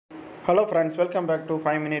Hello friends, welcome back to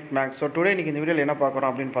 5 Minute Max. So today in the video என்ன பார்க்குறோம்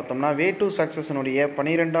அப்படின்னு பார்த்தோம்னா வே டு சக்ஸஸ்னுடைய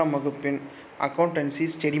 12ஆம் வகுப்பின் அக்கௌண்டன்சி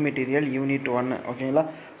ஸ்டடி மெட்டீரியல் யூனிட் 1 ஓகேங்களா.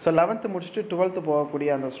 ஸோ 11th முடிச்சுட்டு 12th போகக்கூடிய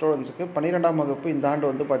அந்த ஸ்டூடெண்ட்ஸுக்கு 12ஆம் வகுப்பு இந்த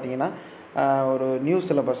ஆண்டு வந்து பார்த்திங்கன்னா ஒரு நியூ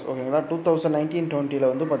சிலபஸ் ஓகேங்களா.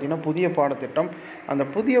 2019-20 வந்து பார்த்திங்கன்னா புதிய பாடத்திட்டம். அந்த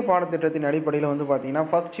புதிய பாடத்திட்டத்தின் அடிப்படையில் வந்து பார்த்திங்கன்னா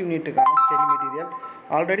ஃபஸ்ட் யூனிட்டுக்கான ஸ்டடி மெட்டீரியல்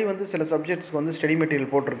ஆல்ரெடி வந்து சில சப்ஜெக்ட்ஸ்க்கு வந்து ஸ்டடி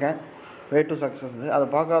மெட்டீரியல் போட்டிருக்கேன் வே டு சக்ஸஸ். அதை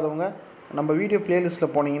பார்க்காதவங்க நம்ம வீடியோ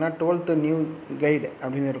பிளேலிஸ்ட்டில் போனீங்கன்னா 12th நியூ கைடு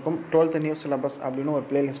அப்படின்னு இருக்கும், 12th நியூ சிலபஸ் அப்படின்னு ஒரு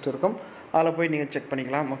பிளேலிஸ்ட் இருக்கும். அதில் போய் நீங்கள் செக்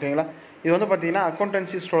பண்ணிக்கலாம் ஓகேங்களா. இது வந்து பார்த்திங்கன்னா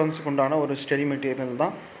அக்கௌண்டன்சி ஸ்டூடெண்ட்ஸுக்கு உண்டான ஒரு ஸ்டடி மெட்டீரியல்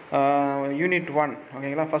தான். யூனிட் 1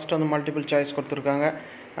 ஓகேங்களா. ஃபஸ்ட்டு வந்து மல்டிபிள் சாய்ஸ் கொடுத்துருக்காங்க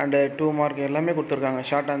அண்டு 2 மார்க் எல்லாமே கொடுத்துருக்காங்க.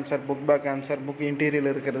 Short answer, book back answer, book இன்டீரியல்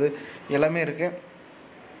இருக்கிறது எல்லாமே இருக்குது.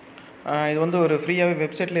 இது வந்து ஒரு ஃப்ரீயாகவே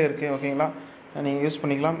வெப்சைட்லேயே இருக்குது ஓகேங்களா. நீங்கள் யூஸ்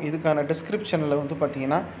பண்ணிக்கலாம். இதுக்கான டிஸ்கிரிப்ஷனில் வந்து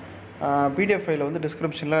பார்த்திங்கன்னா பிடிஎஃப் ஃபைலில் வந்து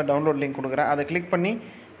டிஸ்கிரிப்ஷனில் டவுன்லோட் லிங்க் கொடுக்குறேன். அதை கிளிக் பண்ணி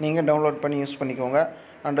நீங்கள் டவுன்லோட் பண்ணி யூஸ் பண்ணிக்கோங்க.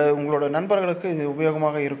 அண்டு உங்களோட நண்பர்களுக்கு இது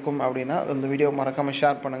உபயோகமாக இருக்கும் அப்படின்னா அந்த வீடியோ மறக்காமல்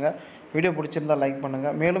ஷேர் பண்ணுங்கள். வீடியோ பிடிச்சிருந்தால் லைக்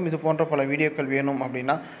பண்ணுங்கள். மேலும் இது போன்ற பல வீடியோக்கள் வேணும்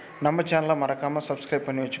அப்படின்னா நம்ம சேனலை மறக்காமல் சப்ஸ்கிரைப்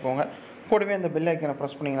பண்ணி வச்சுக்கோங்க. கூடவே இந்த பெல் ஐக்கனை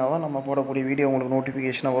ப்ரெஸ் பண்ணிங்கன்னா தான் நம்ம போடக்கூடிய வீடியோ உங்களுக்கு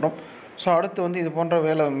நோட்டிஃபிகேஷனாக வரும். ஸோ அடுத்து வந்து இது போன்ற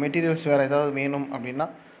மெட்டீரியல்ஸ் வேறு ஏதாவது வேணும் அப்படின்னா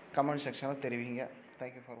கமெண்ட் செக்ஷனில் தெரிவிங்க.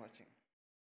 தேங்க்யூ ஃபார் வாட்சிங்.